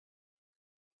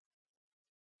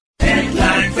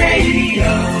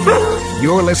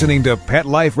You're listening to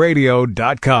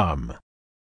PetLifeRadio.com.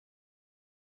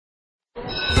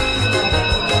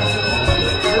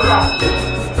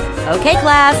 Okay,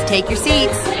 class, take your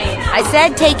seats. I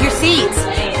said take your seats.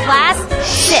 Class,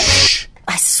 sit. Shh.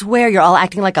 I swear you're all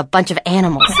acting like a bunch of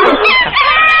animals.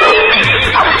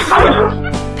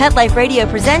 Pet Life Radio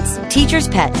presents Teacher's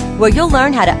Pet, where you'll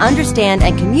learn how to understand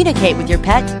and communicate with your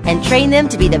pet and train them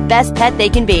to be the best pet they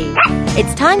can be.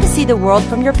 It's time to see the world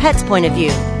from your pet's point of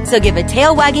view. So give a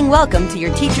tail-wagging welcome to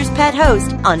your Teacher's Pet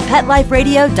host on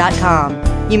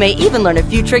PetLifeRadio.com. You may even learn a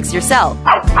few tricks yourself.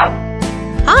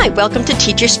 Hi, welcome to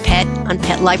Teacher's Pet on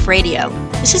Pet Life Radio.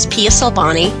 This is Pia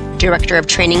Salvani, Director of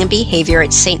Training and Behavior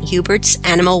at St. Hubert's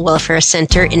Animal Welfare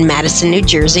Center in Madison, New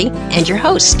Jersey, and your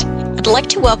host. I'd like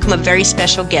to welcome a very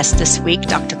special guest this week,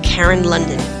 Dr. Karen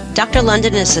London. Dr.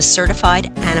 London is a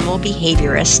certified animal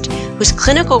behaviorist whose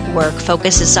clinical work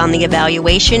focuses on the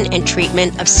evaluation and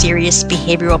treatment of serious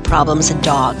behavioral problems in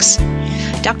dogs.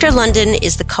 Dr. London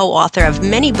is the co-author of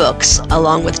many books,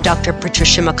 along with Dr.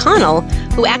 Patricia McConnell,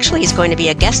 who actually is going to be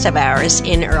a guest of ours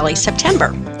in early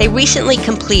September. They recently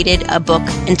completed a book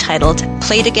entitled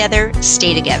Play Together,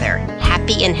 Stay Together,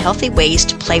 Happy and Healthy Ways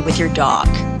to Play with Your Dog.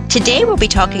 Today we'll be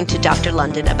talking to Dr.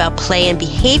 London about play and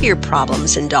behavior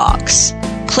problems in dogs.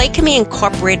 Play can be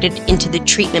incorporated into the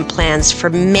treatment plans for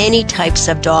many types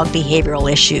of dog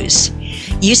behavioral issues.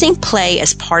 Using play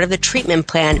as part of the treatment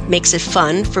plan makes it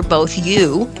fun for both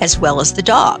you as well as the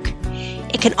dog.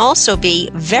 It can also be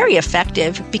very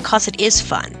effective because it is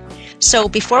fun. So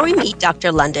before we meet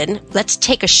Dr. London, let's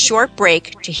take a short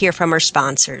break to hear from our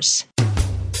sponsors.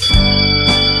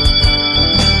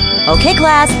 Okay,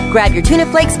 class, grab your tuna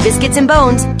flakes, biscuits, and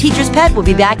bones. Teacher's Pet will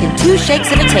be back in 2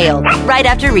 shakes of a tail, right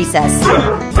after recess.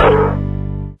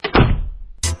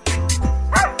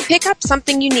 Pick up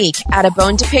something unique at A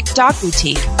Bone to Pick Dog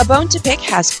Boutique. A Bone to Pick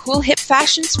has cool hip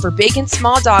fashions for big and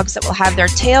small dogs that will have their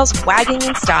tails wagging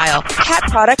in style. Cat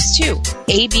products too.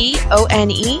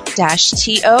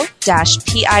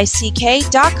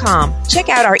 ABONE-TO-PICK.com. Check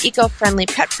out our eco-friendly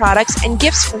pet products and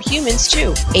gifts for humans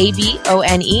too.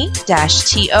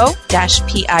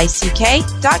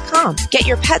 ABONE-TO-PICK.com. Get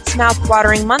your pet's mouth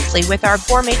watering monthly with our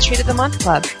Gourmet Treat of the Month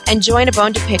Club and join A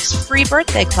Bone to Pick's free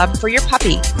birthday club for your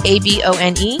puppy.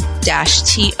 ABONE-TO-PICK.com.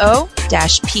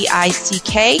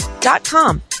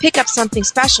 Pick up something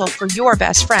special for your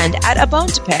best friend at A Bone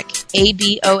to Pick.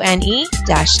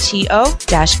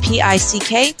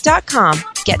 ABONE-TO-PICK.com.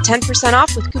 Get 10%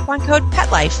 off with coupon code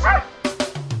PETLIFE.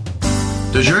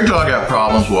 Does your dog have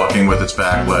problems walking with its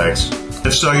back legs?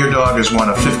 If so, your dog is one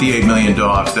of 58 million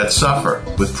dogs that suffer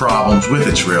with problems with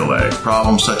its rear leg.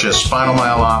 Problems such as spinal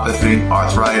myelopathy,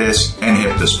 arthritis, and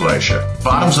hip dysplasia.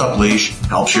 Bottoms Up Leash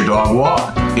helps your dog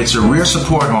walk. It's a rear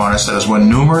support harness that has won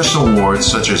numerous awards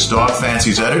such as Dog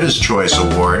Fancy's Editor's Choice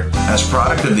Award as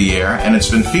Product of the Year, and it's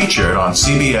been featured on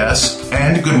CBS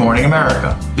and Good Morning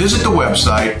America. Visit the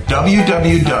website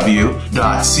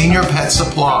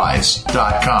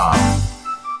www.seniorpetsupplies.com.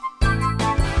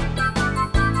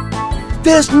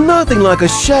 There's nothing like a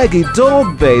shaggy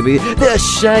dog, baby. They're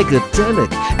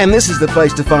shagadelic. And this is the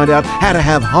place to find out how to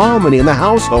have harmony in the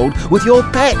household with your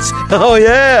pets. Oh,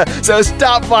 yeah. So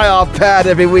stop by our pad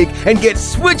every week and get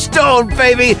switched on,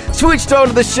 baby. Switched on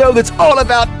to the show that's all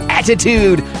about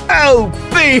attitude. Oh,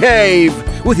 behave.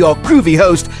 With your groovy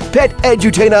host, pet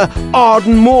edutainer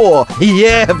Arden Moore.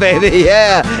 Yeah, baby,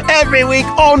 yeah. Every week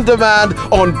on demand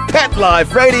on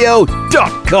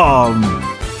PetLifeRadio.com.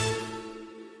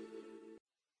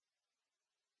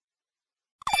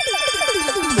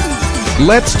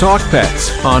 Let's Talk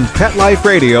Pets on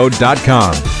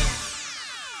PetLifeRadio.com.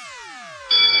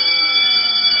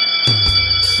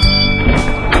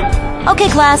 Okay,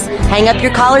 class, hang up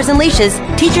your collars and leashes.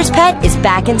 Teacher's Pet is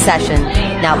back in session.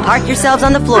 Now park yourselves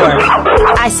on the floor.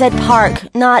 I said park,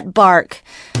 not bark.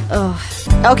 Ugh.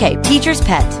 Okay, Teacher's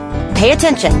Pet. Pay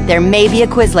attention. There may be a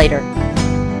quiz later.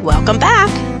 Welcome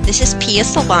back. This is Pia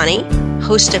Salvani,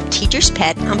 host of Teacher's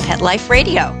Pet on Pet Life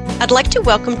Radio. I'd like to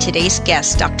welcome today's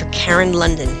guest, Dr. Karen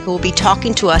London, who will be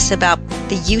talking to us about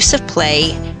the use of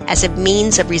play as a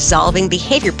means of resolving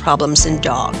behavior problems in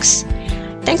dogs.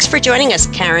 Thanks for joining us,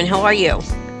 Karen. How are you?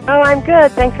 Oh, I'm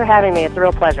good. Thanks for having me. It's a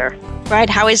real pleasure. Right.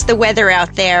 How is the weather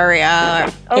out there in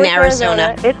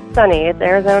Arizona? It's sunny. It's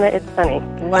Arizona. It's sunny.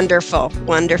 Wonderful.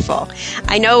 Wonderful.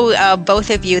 I know both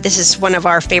of you, this is one of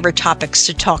our favorite topics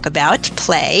to talk about,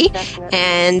 play. Definitely.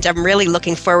 And I'm really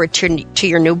looking forward to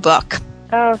your new book.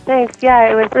 Oh, thanks. Yeah,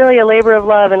 it was really a labor of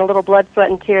love and a little blood, sweat,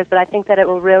 and tears, but I think that it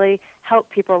will really help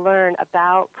people learn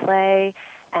about play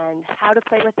and how to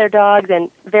play with their dogs,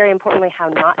 and very importantly, how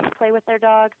not to play with their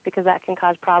dogs, because that can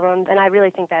cause problems. And I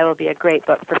really think that will be a great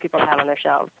book for people to have on their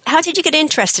shelves. How did you get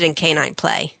interested in canine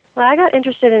play? Well, I got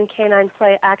interested in canine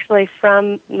play actually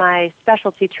from my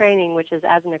specialty training, which is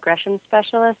as an aggression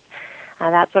specialist.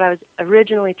 That's what I was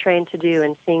originally trained to do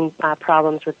in seeing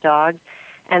problems with dogs.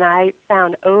 And I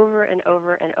found over and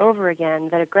over and over again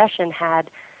that aggression had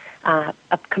a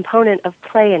component of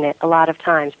play in it a lot of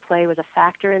times. Play was a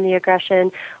factor in the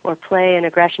aggression, or play and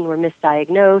aggression were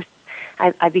misdiagnosed.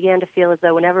 I began to feel as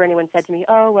though whenever anyone said to me,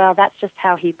 oh, well, that's just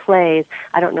how he plays,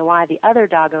 I don't know why the other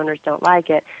dog owners don't like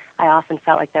it, I often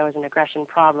felt like there was an aggression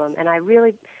problem. And I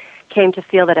really came to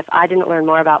feel that if I didn't learn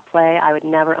more about play, I would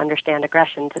never understand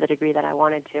aggression to the degree that I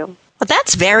wanted to. Well,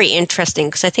 that's very interesting,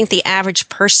 because I think the average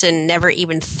person never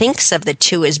even thinks of the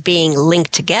two as being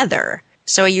linked together.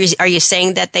 So are you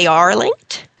saying that they are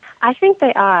linked? I think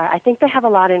they are. I think they have a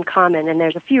lot in common, and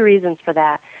there's a few reasons for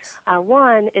that.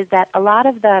 One is that a lot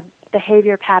of the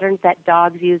behavior patterns that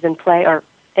dogs use in play, or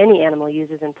any animal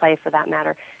uses in play for that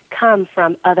matter, come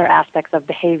from other aspects of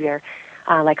behavior,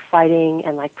 like fighting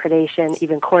and like predation,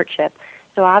 even courtship.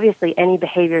 So obviously any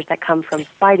behaviors that come from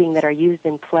fighting that are used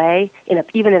in play,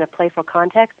 even in a playful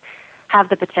context, have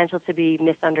the potential to be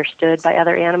misunderstood by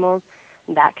other animals.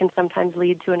 That can sometimes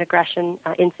lead to an aggression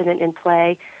incident in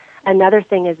play. Another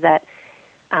thing is that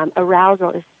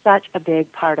arousal is such a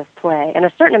big part of play, and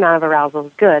a certain amount of arousal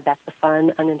is good. That's the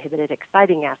fun, uninhibited,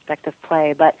 exciting aspect of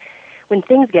play. But when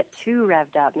things get too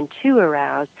revved up and too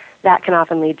aroused, that can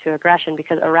often lead to aggression,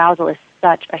 because arousal is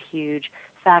such a huge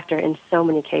factor in so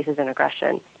many cases in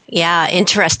aggression. Yeah,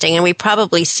 interesting. And we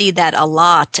probably see that a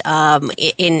lot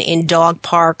in dog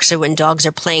parks, or when dogs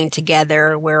are playing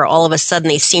together, where all of a sudden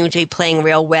they seem to be playing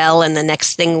real well, and the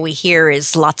next thing we hear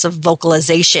is lots of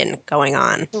vocalization going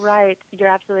on. Right. You're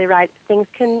absolutely right. Things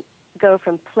can go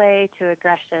from play to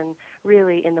aggression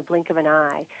really in the blink of an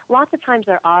eye. Lots of times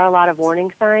there are a lot of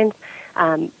warning signs,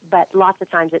 but lots of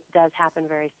times it does happen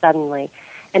very suddenly.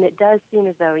 And it does seem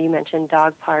as though, you mentioned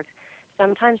dog parks,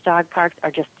 sometimes dog parks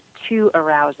are just too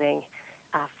arousing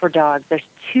for dogs. There's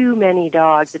too many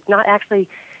dogs. It's not actually,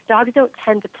 dogs don't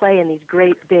tend to play in these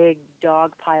great big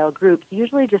dog pile groups.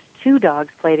 Usually just two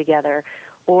dogs play together.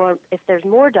 Or if there's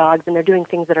more dogs and they're doing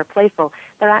things that are playful,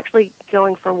 they're actually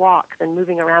going for walks and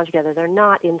moving around together. They're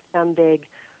not in some big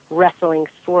wrestling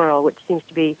swirl, which seems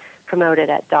to be promoted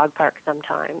at dog parks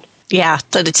sometimes. Yeah,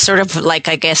 but it's sort of like,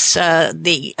 I guess,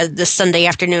 the Sunday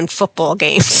afternoon football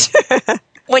games.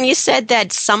 When you said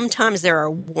that sometimes there are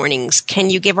warnings, can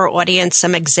you give our audience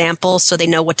some examples so they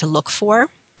know what to look for?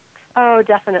 Oh,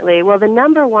 definitely. Well, the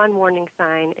number one warning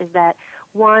sign is that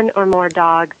one or more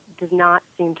dogs does not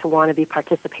seem to want to be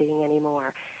participating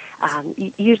anymore.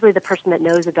 Usually the person that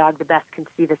knows the dog the best can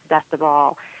see this best of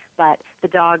all, but the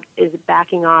dog is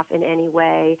backing off in any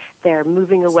way. They're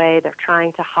moving away. They're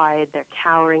trying to hide. They're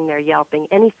cowering. They're yelping.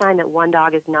 Any sign that one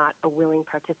dog is not a willing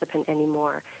participant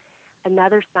anymore.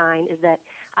 Another sign is that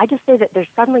I just say that there's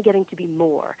suddenly getting to be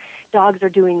more. Dogs are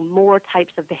doing more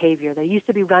types of behavior. They used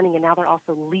to be running, and now they're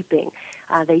also leaping.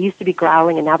 They used to be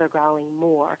growling, and now they're growling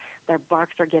more. Their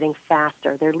barks are getting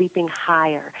faster. They're leaping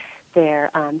higher.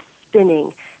 They're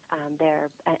spinning.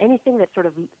 They're anything that's sort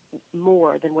of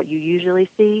more than what you usually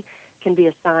see can be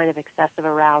a sign of excessive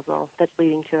arousal that's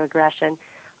leading to aggression.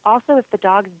 Also, if the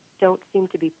dogs don't seem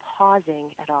to be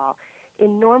pausing at all.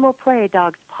 In normal play,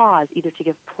 dogs pause either to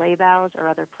give play bows or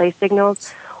other play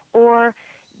signals, or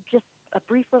just a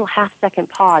brief little half-second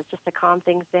pause just to calm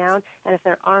things down. And if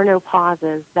there are no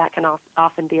pauses, that can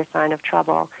often be a sign of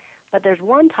trouble. But there's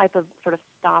one type of sort of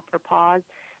stop or pause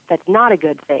that's not a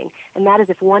good thing, and that is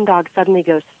if one dog suddenly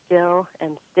goes still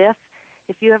and stiff.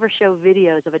 If you ever show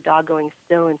videos of a dog going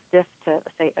still and stiff to,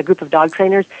 say, a group of dog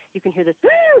trainers, you can hear this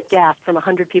gasp from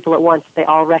 100 people at once. They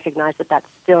all recognize that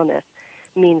stillness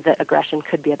means that aggression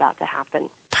could be about to happen.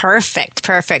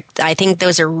 Perfect. I think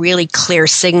those are really clear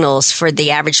signals for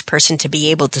the average person to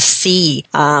be able to see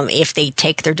if they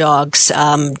take their dogs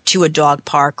to a dog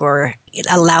park or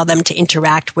allow them to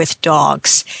interact with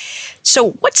dogs.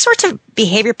 So what sorts of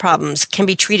behavior problems can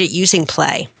be treated using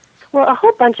play? Well, a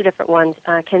whole bunch of different ones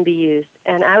can be used.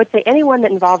 And I would say anyone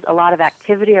that involves a lot of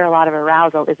activity or a lot of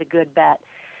arousal is a good bet.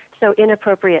 So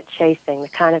inappropriate chasing, the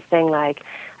kind of thing like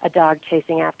a dog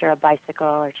chasing after a bicycle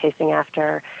or chasing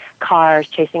after cars,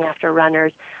 chasing after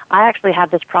runners. I actually had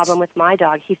this problem with my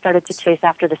dog. He started to chase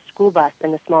after the school bus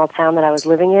in the small town that I was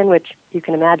living in, which you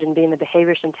can imagine being the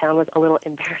behaviorist town was a little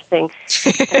embarrassing.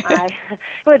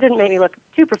 Well, it didn't make me look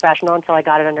too professional until I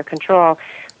got it under control.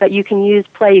 But you can use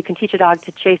play. You can teach a dog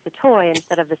to chase a toy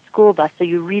instead of the school bus, so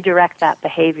you redirect that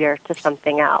behavior to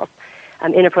something else.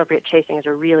 Inappropriate chasing is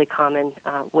a really common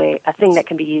a thing that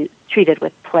can be treated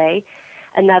with play.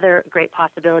 Another great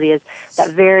possibility is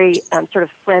that very sort of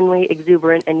friendly,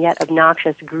 exuberant, and yet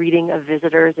obnoxious greeting of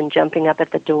visitors and jumping up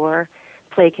at the door.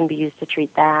 Play can be used to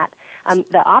treat that.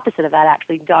 The opposite of that,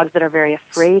 actually, dogs that are very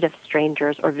afraid of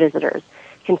strangers or visitors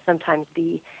can sometimes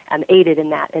be aided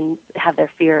in that and have their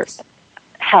fear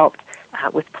helped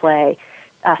with play.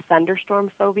 Thunderstorm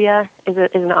phobia is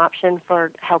an option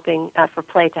for helping for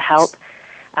play to help.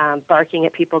 Barking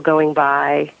at people going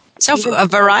by. So a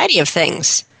variety of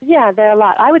things. Yeah, there are a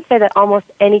lot. I would say that almost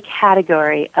any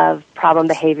category of problem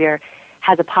behavior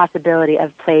has a possibility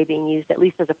of play being used, at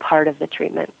least as a part of the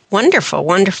treatment. Wonderful,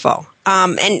 wonderful.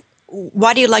 And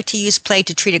why do you like to use play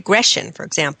to treat aggression, for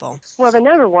example? Well, the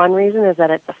number one reason is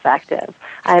that it's effective.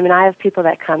 I mean, I have people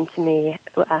that come to me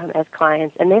as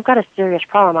clients, and they've got a serious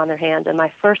problem on their hands, and my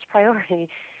first priority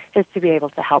is to be able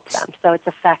to help them. So it's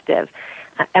effective.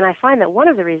 And I find that one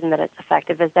of the reasons that it's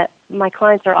effective is that my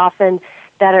clients are often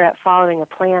better at following a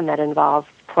plan that involves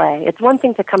play. It's one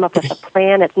thing to come up with a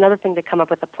plan. It's another thing to come up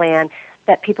with a plan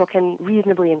that people can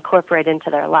reasonably incorporate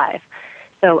into their life.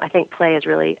 So I think play is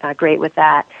really great with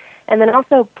that. And then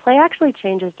also, play actually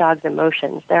changes dogs'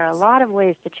 emotions. There are a lot of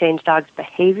ways to change dogs'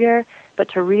 behavior, but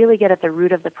to really get at the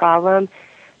root of the problem,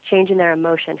 changing their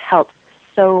emotion helps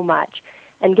so much.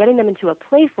 And getting them into a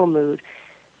playful mood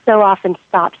so often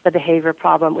stops the behavior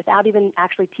problem without even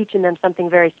actually teaching them something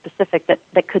very specific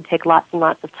that could take lots and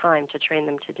lots of time to train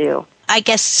them to do. I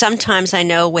guess sometimes I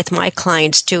know with my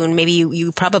clients too, and maybe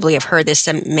you probably have heard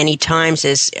this many times,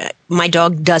 is my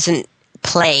dog doesn't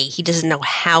play. He doesn't know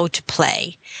how to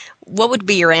play. What would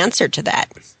be your answer to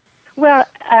that? Well,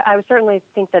 I would certainly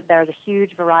think that there's a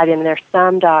huge variety. I mean, there's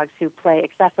some dogs who play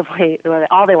excessively,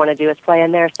 all they want to do is play,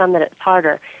 and there are some that it's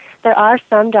harder. There are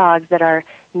some dogs that are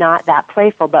not that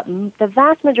playful, but the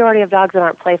vast majority of dogs that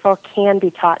aren't playful can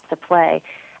be taught to play.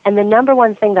 And the number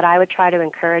one thing that I would try to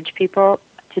encourage people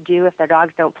to do if their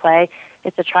dogs don't play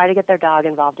is to try to get their dog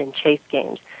involved in chase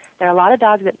games. There are a lot of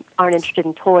dogs that aren't interested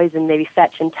in toys and maybe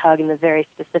fetch and tug in the very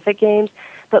specific games,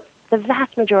 but the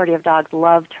vast majority of dogs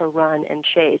love to run and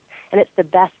chase, and it's the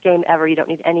best game ever. You don't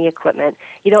need any equipment.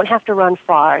 You don't have to run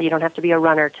far. You don't have to be a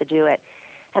runner to do it.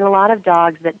 And a lot of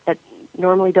dogs that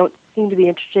normally don't seem to be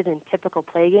interested in typical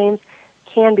play games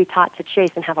can be taught to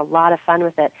chase and have a lot of fun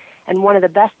with it. And one of the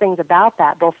best things about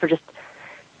that, both for just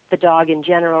the dog in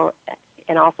general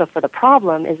and also for the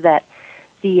problem, is that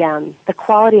the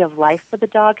quality of life for the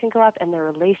dog can go up, and their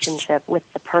relationship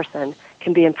with the person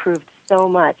can be improved so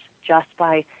much just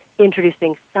by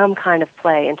introducing some kind of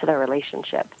play into their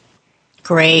relationship.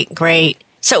 Great, great.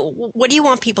 So what do you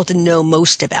want people to know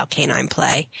most about canine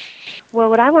play? Well,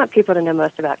 what I want people to know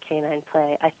most about canine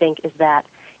play, I think, is that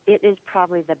it is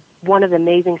probably one of the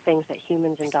amazing things that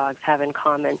humans and dogs have in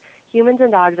common. Humans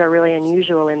and dogs are really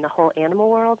unusual in the whole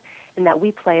animal world in that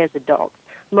we play as adults.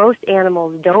 Most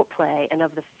animals don't play, and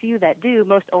of the few that do,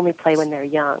 most only play when they're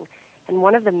young. And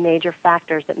one of the major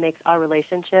factors that makes our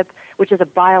relationship, which is a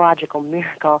biological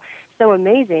miracle, so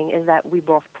amazing is that we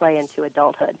both play into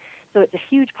adulthood. So it's a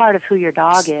huge part of who your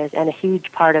dog is and a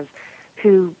huge part of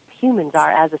who humans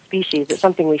are as a species. It's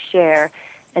something we share.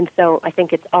 And so I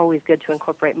think it's always good to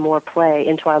incorporate more play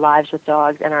into our lives with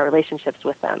dogs and our relationships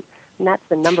with them. And that's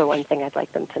the number one thing I'd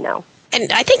like them to know.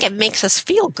 And I think it makes us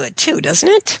feel good, too, doesn't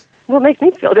it? Well, it makes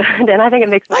me feel good, and I think it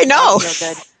makes me feel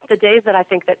good. The days that I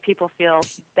think that people feel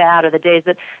bad are the days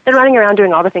that they're running around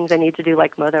doing all the things they need to do,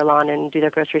 like mow their lawn and do their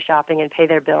grocery shopping and pay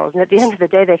their bills. And at the end of the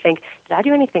day, they think, did I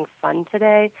do anything fun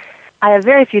today? I have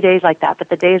very few days like that, but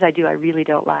the days I do, I really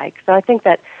don't like. So I think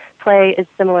that play is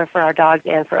similar for our dogs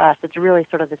and for us. It's really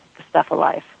sort of the stuff of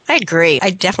life. I agree.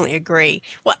 I definitely agree.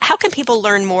 Well, how can people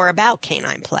learn more about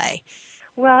canine play?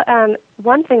 Well,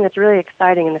 one thing that's really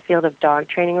exciting in the field of dog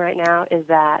training right now is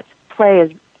that play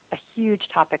is a huge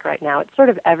topic right now. It's sort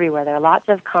of everywhere. There are lots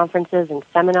of conferences and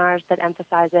seminars that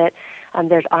emphasize it.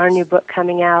 There's our new book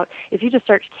coming out. If you just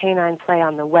search canine play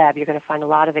on the web, you're going to find a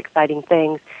lot of exciting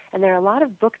things. And there are a lot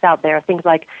of books out there, things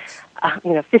like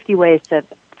 50 ways to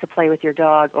play with your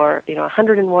dog, or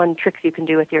 101 tricks you can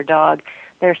do with your dog.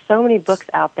 There are so many books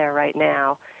out there right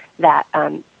now that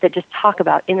just talk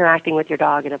about interacting with your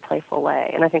dog in a playful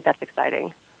way, and I think that's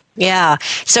exciting. Yeah.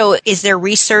 So is there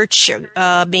research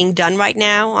being done right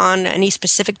now on any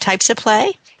specific types of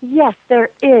play? Yes, there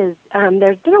is.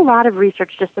 There's been a lot of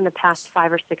research just in the past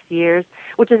 5 or 6 years,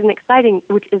 which is exciting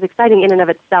in and of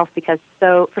itself, because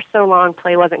for so long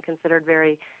play wasn't considered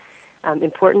very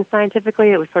important scientifically.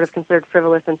 It was sort of considered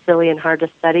frivolous and silly and hard to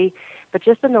study. But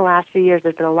just in the last few years,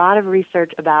 there's been a lot of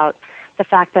research about the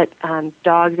fact that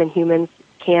dogs and humans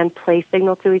can play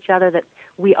signal to each other, that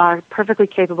we are perfectly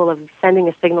capable of sending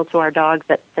a signal to our dogs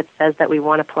that says that we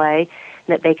want to play,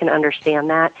 and that they can understand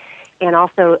that. And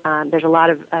also, there's a lot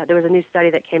of, there was a new study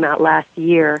that came out last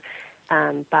year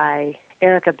by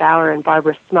Erica Bauer and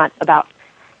Barbara Smuts about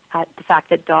the fact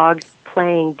that dogs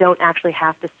playing don't actually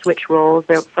have to switch roles.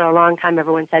 For a long time,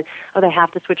 everyone said, oh, they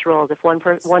have to switch roles. If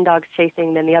one dog's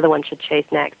chasing, then the other one should chase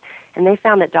next. And they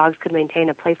found that dogs could maintain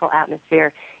a playful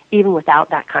atmosphere even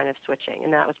without that kind of switching,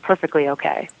 and that was perfectly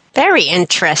okay. Very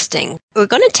interesting. We're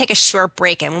going to take a short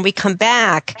break, and when we come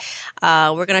back,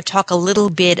 we're going to talk a little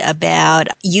bit about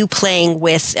you playing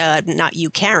with, not you,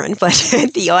 Karen, but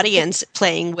the audience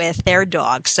playing with their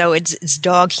dog. So it's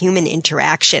dog-human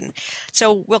interaction.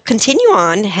 So we'll continue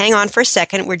on. Hang on for a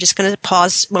second. We're just going to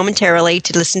pause momentarily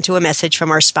to listen to a message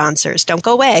from our sponsors. Don't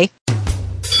go away.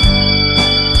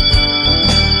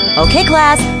 Okay,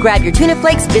 class, grab your tuna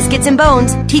flakes, biscuits, and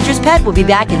bones. Teacher's Pet will be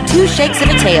back in 2 shakes of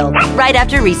a tail, right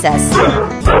after recess.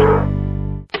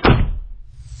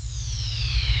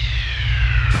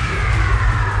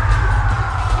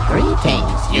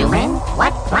 Greetings, human.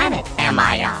 What planet am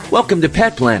I on? Welcome to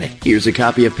Pet Planet. Here's a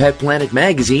copy of Pet Planet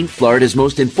Magazine, Florida's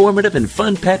most informative and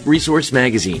fun pet resource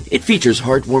magazine. It features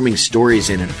heartwarming stories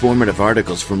and informative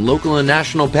articles from local and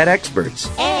national pet experts.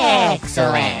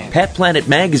 Excellent. Pet Planet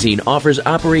Magazine offers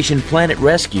Operation Planet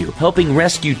Rescue, helping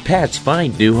rescued pets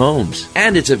find new homes.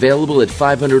 And it's available at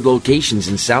 500 locations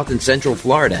in South and Central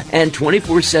Florida and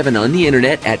 24/7 on the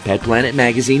internet at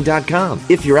petplanetmagazine.com.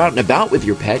 If you're out and about with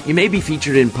your pet, you may be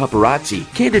featured in Paparazzi,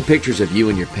 candid pictures of you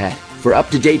and your pet. For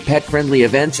up-to-date pet-friendly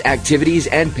events, activities,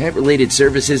 and pet-related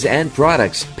services and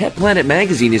products, Pet Planet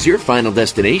Magazine is your final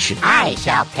destination. I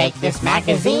shall take this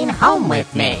magazine home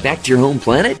with me. Back to your home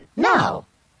planet? No,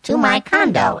 to my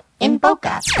condo in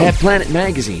Boca. Pet Planet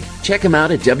Magazine. Check them out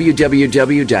at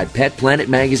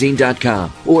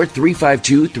www.petplanetmagazine.com or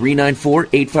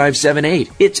 352-394-8578.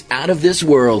 It's out of this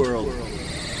world.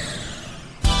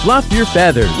 Fluff your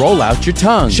feathers, roll out your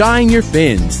tongue, shine your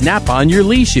fins, snap on your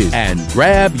leashes, and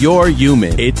grab your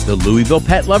human. It's the Louisville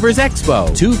Pet Lovers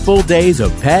Expo. 2 full days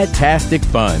of pet-tastic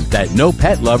fun that no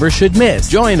pet lover should miss.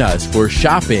 Join us for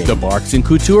shopping, the Barks and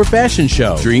Couture Fashion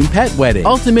Show, Dream Pet Wedding,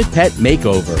 Ultimate Pet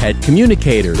Makeover, Pet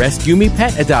Communicator, Rescue Me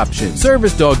Pet Adoption,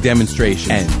 Service Dog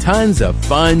Demonstration, and tons of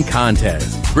fun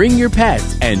contests. Bring your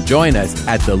pets and join us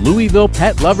at the Louisville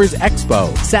Pet Lovers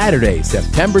Expo, Saturday,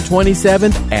 September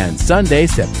 27th and Sunday,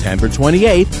 September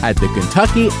 28th at the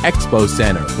Kentucky Expo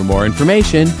Center. For more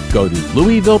information, go to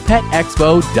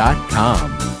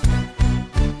LouisvillePetExpo.com.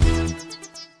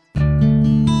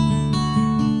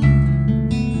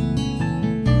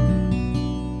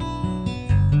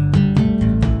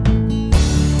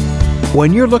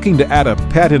 When you're looking to add a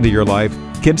pet into your life,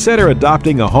 consider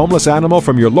adopting a homeless animal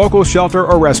from your local shelter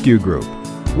or rescue group.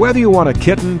 Whether you want a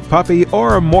kitten, puppy,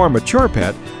 or a more mature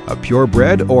pet, a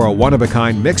purebred or a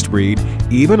one-of-a-kind mixed breed,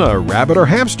 even a rabbit or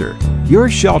hamster, your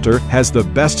shelter has the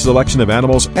best selection of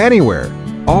animals anywhere,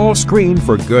 all screened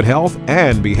for good health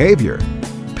and behavior.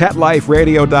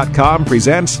 PetLifeRadio.com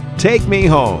presents Take Me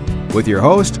Home with your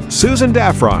host, Susan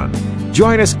Daffron.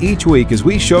 Join us each week as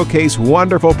we showcase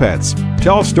wonderful pets,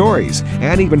 tell stories,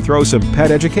 and even throw some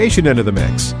pet education into the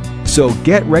mix. So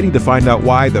get ready to find out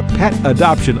why the pet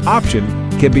adoption option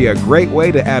can be a great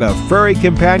way to add a furry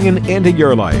companion into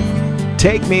your life.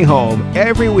 Take Me Home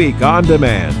every week on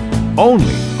demand,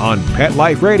 only on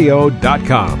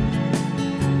PetLifeRadio.com.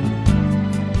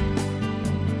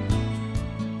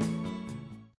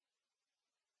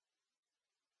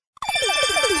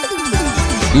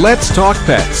 Let's Talk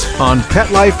Pets on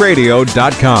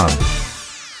PetLifeRadio.com.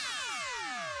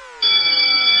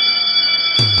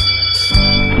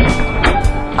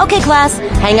 Okay, class,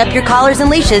 hang up your collars and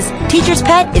leashes. Teacher's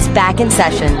Pet is back in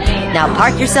session. Now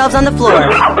park yourselves on the floor.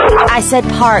 I said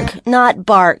park, not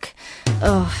bark.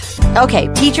 Ugh. Okay,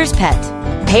 Teacher's Pet.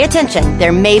 Pay attention,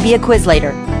 there may be a quiz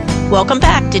later. Welcome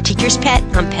back to Teacher's Pet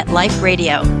on Pet Life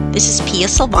Radio. This is Pia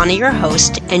Silvani, your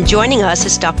host, and joining us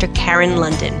is Dr. Karen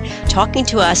London, talking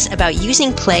to us about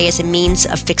using play as a means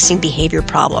of fixing behavior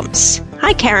problems.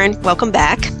 Hi, Karen. Welcome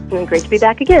back. Great to be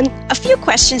back again. A few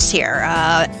questions here.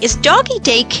 Is doggy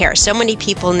daycare, so many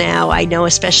people now, I know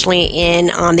especially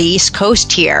on the East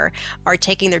Coast here, are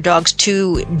taking their dogs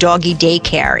to doggy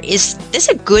daycare. Is this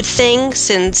a good thing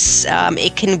since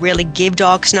it can really give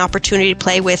dogs an opportunity to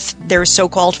play with their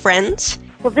so-called friends?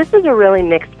 Well, this is a really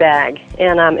mixed bag,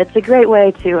 and it's a great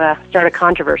way to start a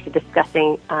controversy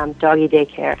discussing doggy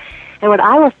daycare. And what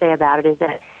I will say about it is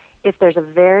that if there's a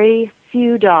very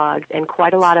few dogs and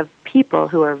quite a lot of people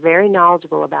who are very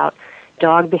knowledgeable about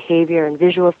dog behavior and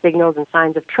visual signals and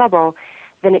signs of trouble,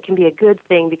 then it can be a good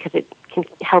thing because it can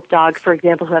help dogs, for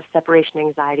example, who have separation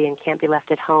anxiety and can't be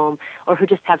left at home, or who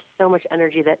just have so much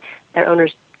energy that their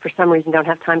owners, for some reason, don't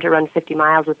have time to run 50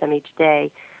 miles with them each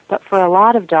day. But for a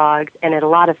lot of dogs, and at a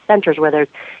lot of centers where there's,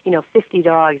 50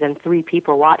 dogs and 3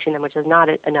 people watching them, which is not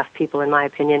enough people in my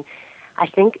opinion, I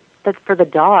think that for the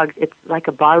dogs, it's like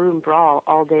a barroom brawl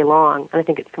all day long, and I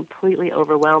think it's completely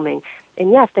overwhelming.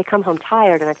 And yes, they come home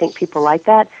tired, and I think people like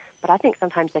that, but I think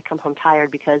sometimes they come home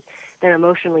tired because they're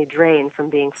emotionally drained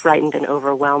from being frightened and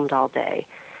overwhelmed all day.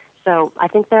 So I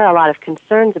think there are a lot of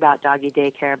concerns about doggy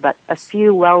daycare, but a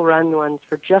few well-run ones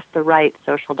for just the right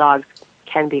social dogs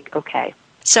can be okay.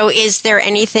 So is there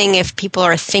anything, if people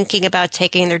are thinking about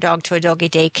taking their dog to a doggy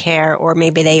daycare, or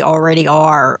maybe they already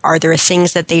are there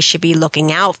things that they should be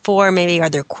looking out for? Maybe are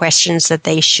there questions that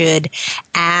they should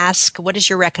ask? What is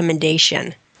your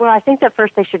recommendation? Well, I think that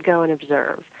first they should go and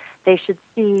observe. They should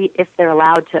see if they're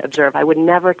allowed to observe. I would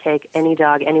never take any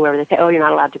dog anywhere where they say, oh, you're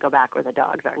not allowed to go back where the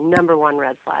dogs are. Number one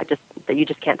red flag, just that you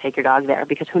just can't take your dog there,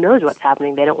 because who knows what's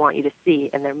happening. They don't want you to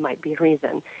see, and there might be a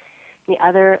reason. The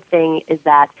other thing is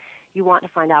that you want to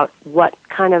find out what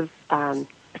kind of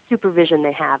supervision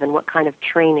they have and what kind of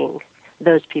training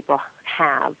those people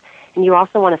have. And you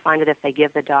also want to find out if they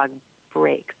give the dog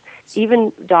breaks.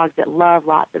 Even dogs that love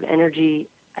lots of energy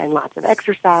and lots of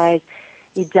exercise,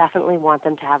 you definitely want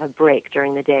them to have a break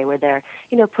during the day where they're,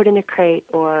 put in a crate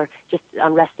or just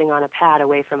resting on a pad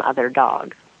away from other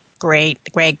dogs. Great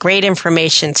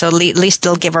information. So at least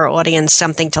they'll give our audience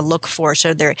something to look for.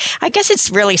 So I guess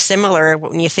it's really similar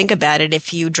when you think about it.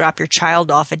 If you drop your child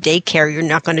off at daycare, you're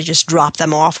not going to just drop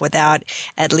them off without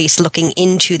at least looking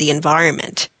into the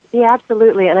environment. Yeah,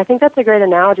 absolutely. And I think that's a great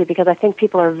analogy, because I think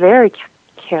people are very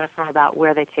careful about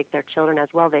where they take their children,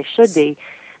 as well they should be.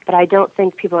 But I don't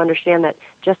think people understand that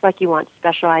just like you want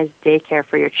specialized daycare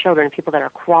for your children, people that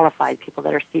are qualified, people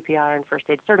that are CPR and first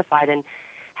aid certified and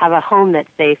have a home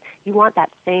that's safe, you want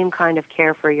that same kind of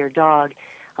care for your dog.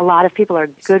 A lot of people are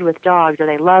good with dogs or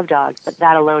they love dogs, but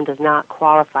that alone does not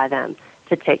qualify them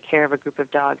to take care of a group of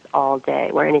dogs all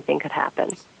day where anything could happen.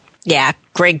 Yeah,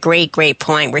 great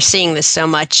point. We're seeing this so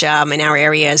much in our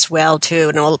area as well, too,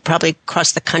 and all, probably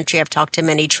across the country. I've talked to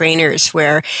many trainers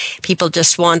where people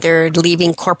just they're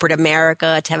leaving corporate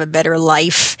America to have a better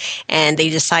life, and they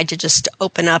decide to just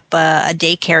open up a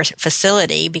daycare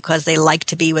facility because they like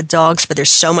to be with dogs, but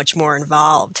there's so much more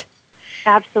involved.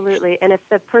 Absolutely. And if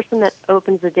the person that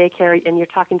opens the daycare and you're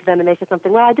talking to them and they say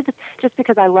something, well, I did this just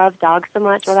because I love dogs so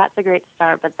much, well, that's a great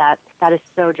start, but that is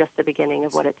so just the beginning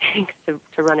of what it takes to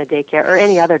run a daycare or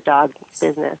any other dog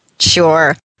business.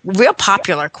 Sure. Real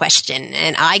popular question,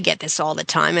 and I get this all the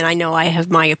time, and I know I have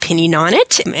my opinion on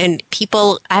it. And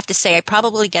people, I have to say, I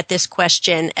probably get this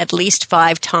question at least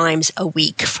 5 times a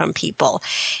week from people.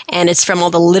 And it's from all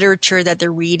the literature that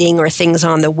they're reading or things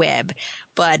on the web.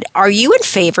 But are you in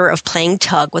favor of playing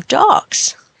tug with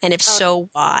dogs? And if so,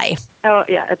 why? Oh,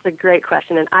 yeah, it's a great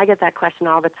question, and I get that question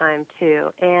all the time,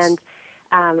 too. And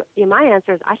my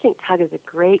answer is I think tug is a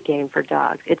great game for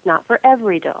dogs. It's not for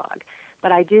every dog,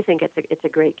 but I do think it's a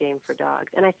great game for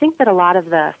dogs. And I think that a lot of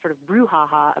the sort of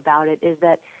brouhaha about it is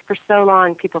that for so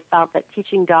long people felt that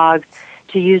teaching dogs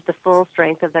to use the full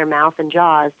strength of their mouth and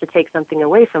jaws to take something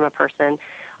away from a person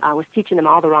was teaching them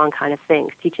all the wrong kind of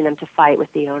things, teaching them to fight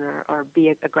with the owner or be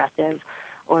aggressive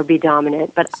or be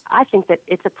dominant. But I think that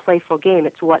it's a playful game.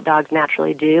 It's what dogs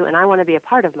naturally do, and I want to be a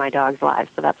part of my dog's life,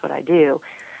 so that's what I do.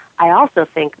 I also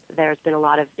think there's been a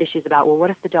lot of issues about, well, what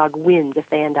if the dog wins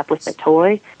if they end up with the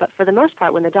toy? But for the most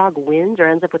part, when the dog wins or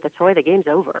ends up with the toy, the game's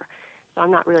over. So I'm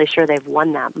not really sure they've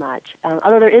won that much.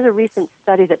 Although there is a recent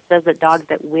study that says that dogs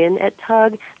that win at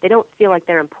tug, they don't feel like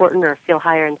they're important or feel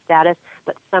higher in status,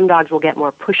 but some dogs will get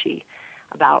more pushy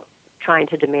about trying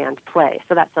to demand play.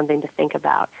 So that's something to think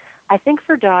about. I think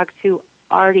for dogs who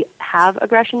already have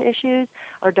aggression issues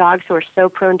or dogs who are so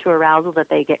prone to arousal that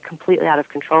they get completely out of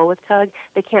control with tug,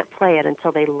 they can't play it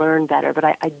until they learn better.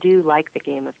 But I do like the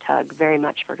game of tug very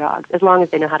much for dogs, as long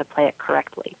as they know how to play it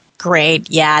correctly. Great.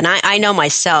 Yeah. And I know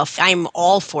myself, I'm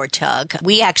all for tug.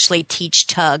 We actually teach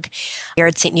tug here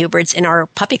at St. Hubert's in our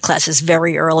puppy classes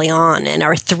very early on. And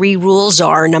our 3 rules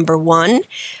are, number 1,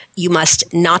 you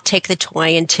must not take the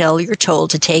toy until you're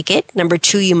told to take it. Number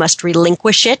 2, you must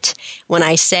relinquish it when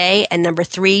I say. And number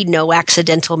 3, no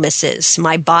accidental misses.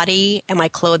 My body and my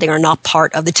clothing are not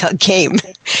part of the tug game.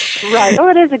 Right. Well,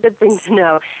 it is a good thing to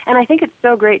know. And I think it's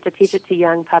so great to teach it to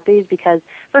young puppies because,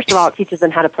 first of all, it teaches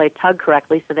them how to play tug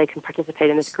correctly so they can participate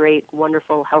in this great,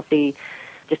 wonderful, healthy,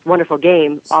 just wonderful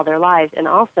game all their lives. And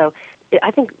also,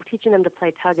 I think teaching them to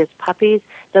play tug as puppies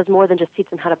does more than just teach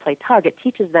them how to play tug. It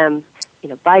teaches them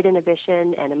bite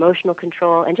inhibition and emotional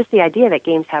control and just the idea that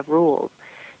games have rules.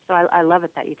 So So I love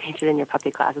it that you teach it in your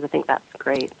puppy classes. I think that's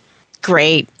great.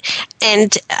 Great.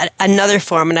 And another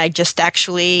form, and I just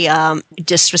actually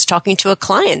just was talking to a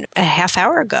client a half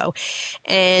hour ago,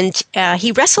 and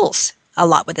he wrestles a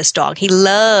lot with his dog. He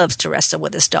loves to wrestle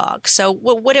with his dog. So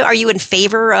what are you in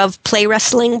favor of play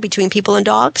wrestling between people and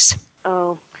dogs?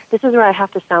 Oh, this is where I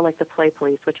have to sound like the play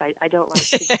police, which I don't like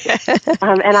to do.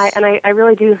 And I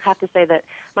really do have to say that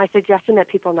my suggestion that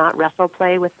people not wrestle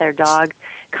play with their dogs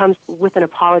comes with an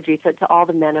apology to all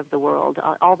the men of the world,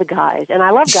 all the guys. And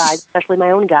I love guys, especially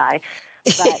my own guy.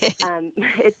 But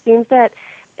it seems that,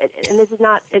 and this is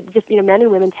not, it just, men and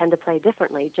women tend to play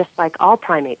differently, just like all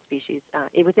primate species.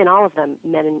 Within all of them,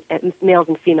 males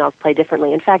and females play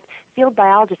differently. In fact, field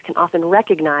biologists can often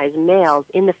recognize males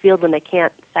in the field when they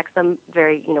can't sex them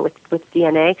very, with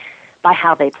DNA by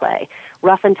how they play.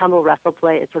 Rough and tumble wrestle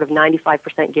play is sort of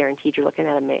 95% guaranteed you're looking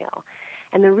at a male.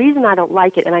 And the reason I don't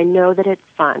like it, and I know that it's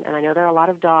fun, and I know there are a lot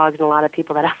of dogs and a lot of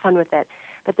people that have fun with it,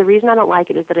 but the reason I don't like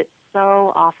it is that it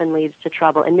so often leads to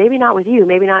trouble. And maybe not with you,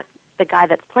 maybe not the guy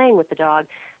that's playing with the dog,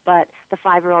 but the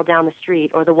 5-year-old down the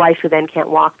street or the wife who then can't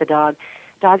walk the dog.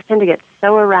 Dogs tend to get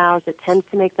so aroused, it tends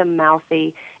to make them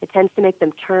mouthy, it tends to make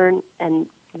them turn and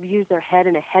use their head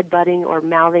in a head-butting or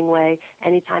mouthing way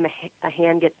anytime a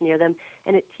hand gets near them,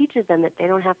 and it teaches them that they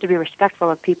don't have to be respectful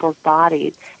of people's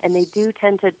bodies, and they do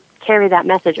tend to carry that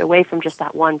message away from just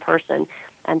that one person.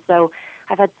 And so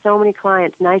I've had so many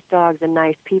clients, nice dogs and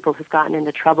nice people, who've gotten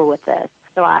into trouble with this.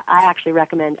 So I actually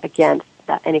recommend against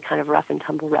any kind of rough and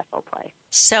tumble wrestle play.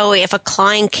 So if a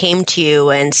client came to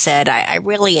you and said, I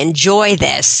really enjoy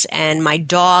this and my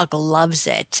dog loves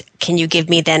it, can you give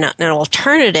me then an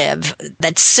alternative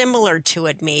that's similar to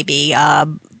it maybe,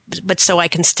 but so I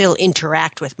can still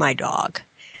interact with my dog?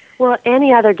 Well,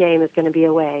 any other game is going to be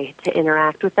a way to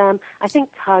interact with them. I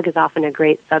think tug is often a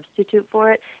great substitute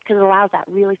for it because it allows that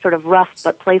really sort of rough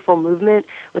but playful movement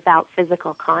without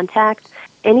physical contact.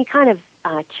 Any kind of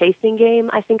chasing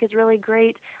game, I think, is really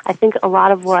great. I think a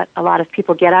lot of what a lot of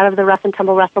people get out of the rough and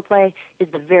tumble wrestle play is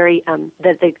the very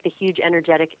the huge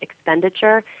energetic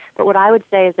expenditure. But what I would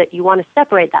say is that you want to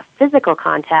separate that physical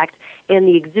contact and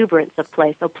the exuberance of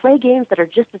play. So play games that are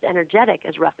just as energetic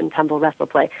as rough and tumble wrestle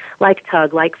play, like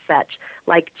tug, like fetch,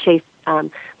 like chase,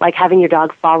 like having your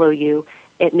dog follow you,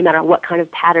 no matter what kind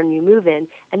of pattern you move in,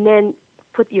 and then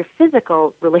put your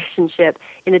physical relationship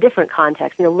in a different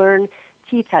context. Learn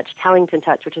T-touch, Tellington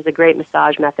touch, which is a great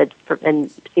massage method and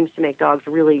seems to make dogs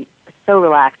really so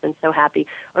relaxed and so happy,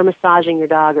 or massaging your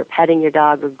dog or petting your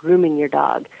dog or grooming your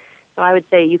dog. So I would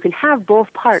say you can have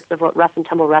both parts of what rough and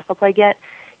tumble wrestle play get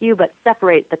you, but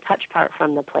separate the touch part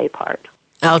from the play part.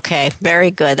 Okay, very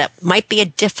good. That might be a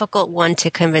difficult one to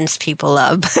convince people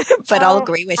of, but I'll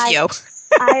agree with you.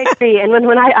 I agree, and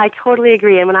when I totally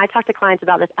agree, and when I talk to clients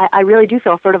about this, I really do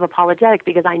feel sort of apologetic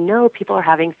because I know people are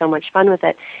having so much fun with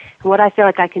it. And what I feel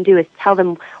like I can do is tell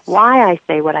them why I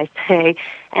say what I say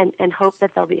and hope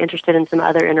that they'll be interested in some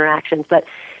other interactions. But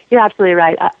you're absolutely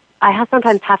right. I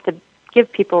sometimes have to give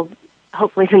people,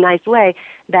 hopefully in a nice way,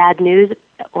 bad news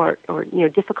or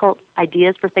difficult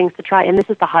ideas for things to try, and this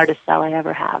is the hardest sell I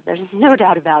ever have. There's no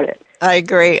doubt about it. I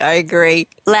agree.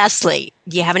 Lastly,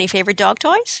 do you have any favorite dog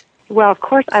toys? Well, of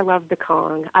course, I love the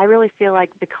Kong. I really feel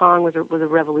like the Kong was a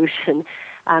revolution.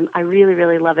 I really,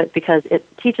 really love it because it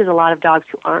teaches a lot of dogs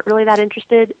who aren't really that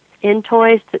interested in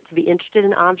toys to be interested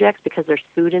in objects because there's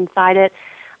food inside it.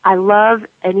 I love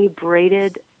any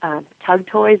braided tug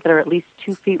toys that are at least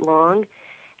 2 feet long.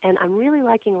 And I'm really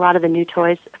liking a lot of the new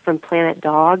toys from Planet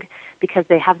Dog because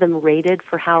they have them rated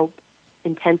for how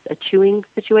intense a chewing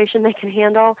situation they can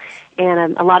handle.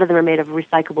 And a lot of them are made of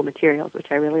recyclable materials,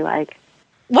 which I really like.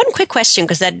 One quick question,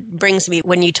 because that brings me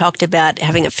when you talked about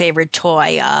having a favorite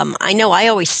toy. I know I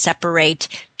always separate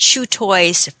chew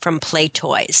toys from play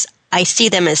toys. I see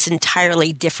them as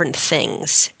entirely different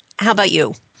things. How about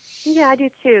you? Yeah, I do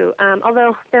too.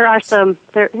 Although there are some,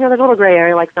 there's a little gray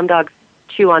area, like some dogs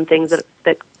chew on things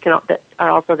that are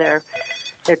also their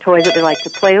toys that they like to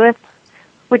play with,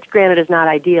 which granted is not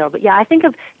ideal. But yeah, I think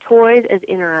of toys as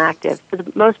interactive. For the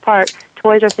most part,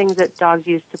 toys are things that dogs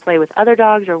use to play with other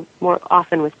dogs or more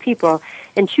often with people.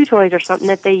 And chew toys are something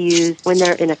that they use when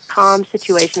they're in a calm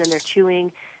situation and they're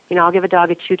chewing. I'll give a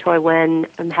dog a chew toy when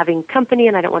I'm having company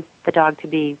and I don't want the dog to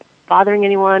be bothering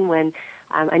anyone, when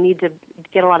I need to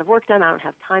get a lot of work done, I don't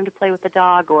have time to play with the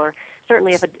dog, or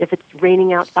certainly if it's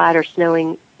raining outside or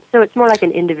snowing So it's more like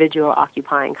an individual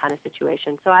occupying kind of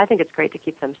situation. So I think it's great to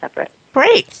keep them separate.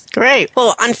 Great, great.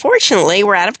 Well, unfortunately,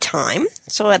 we're out of time,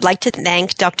 so I'd like to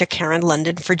thank Dr. Karen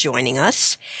London for joining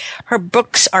us. Her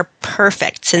books are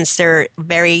perfect since they're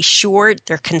very short,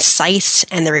 they're concise,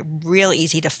 and they're real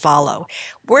easy to follow.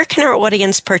 Where can our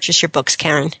audience purchase your books,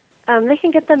 Karen? They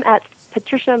can get them at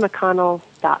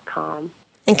patriciamcconnell.com.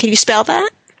 And can you spell that?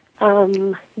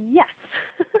 Yes.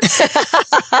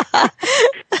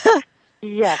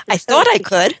 Yes. I thought I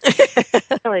could.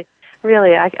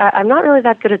 Really, I'm not really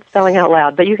that good at spelling out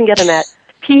loud, but you can get them at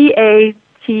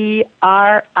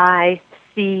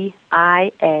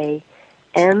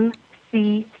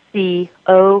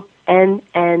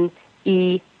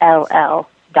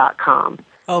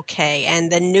Okay,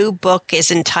 and the new book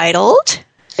is entitled?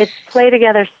 It's Play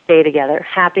Together, Stay Together,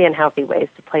 Happy and Healthy Ways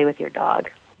to Play with Your Dog.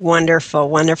 Wonderful,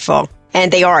 wonderful.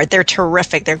 And they're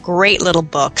terrific. They're great little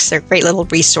books. They're great little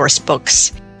resource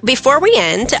books. Before we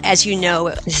end, as you know,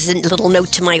 this is a little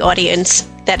note to my audience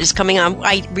that is coming on.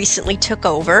 I recently took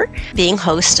over being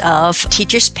host of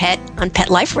Teacher's Pet on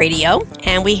Pet Life Radio,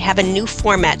 and we have a new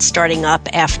format starting up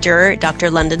after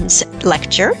Dr. London's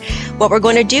lecture. What we're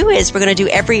going to do is we're going to do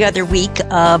every other week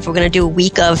we're going to do a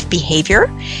week of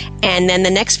behavior, and then the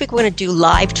next week we're going to do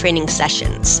live training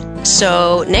sessions.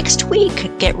 So next week,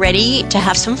 get ready to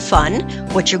have some fun.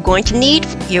 What you're going to need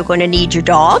your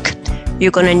dog.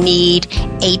 You're going to need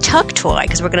a Tug toy,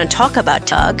 because we're going to talk about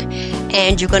Tug,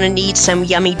 and you're going to need some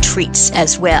yummy treats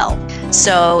as well.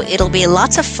 So it'll be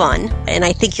lots of fun, and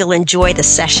I think you'll enjoy the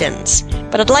sessions.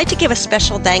 But I'd like to give a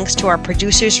special thanks to our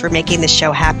producers for making this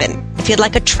show happen. If you'd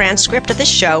like a transcript of the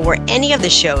show or any of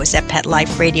the shows at Pet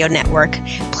Life Radio Network,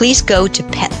 please go to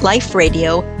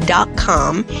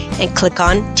PetLifeRadio.com and click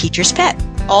on Teacher's Pet.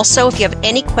 Also, if you have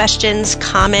any questions,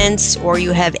 comments, or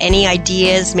you have any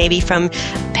ideas, maybe from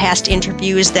past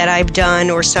interviews that I've done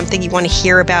or something you want to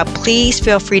hear about, please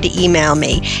feel free to email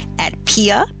me at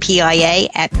PIA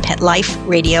at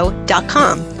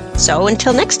PetLifeRadio.com. So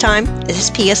until next time, this is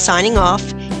Pia signing off.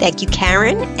 Thank you,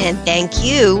 Karen, and thank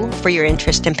you for your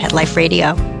interest in Pet Life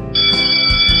Radio.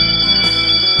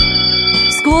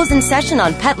 School's in session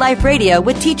on Pet Life Radio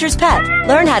with Teacher's Pet.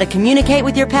 Learn how to communicate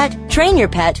with your pet, train your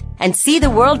pet, and see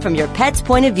the world from your pet's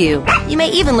point of view. You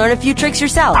may even learn a few tricks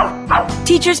yourself.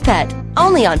 Teacher's Pet,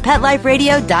 only on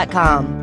PetLifeRadio.com.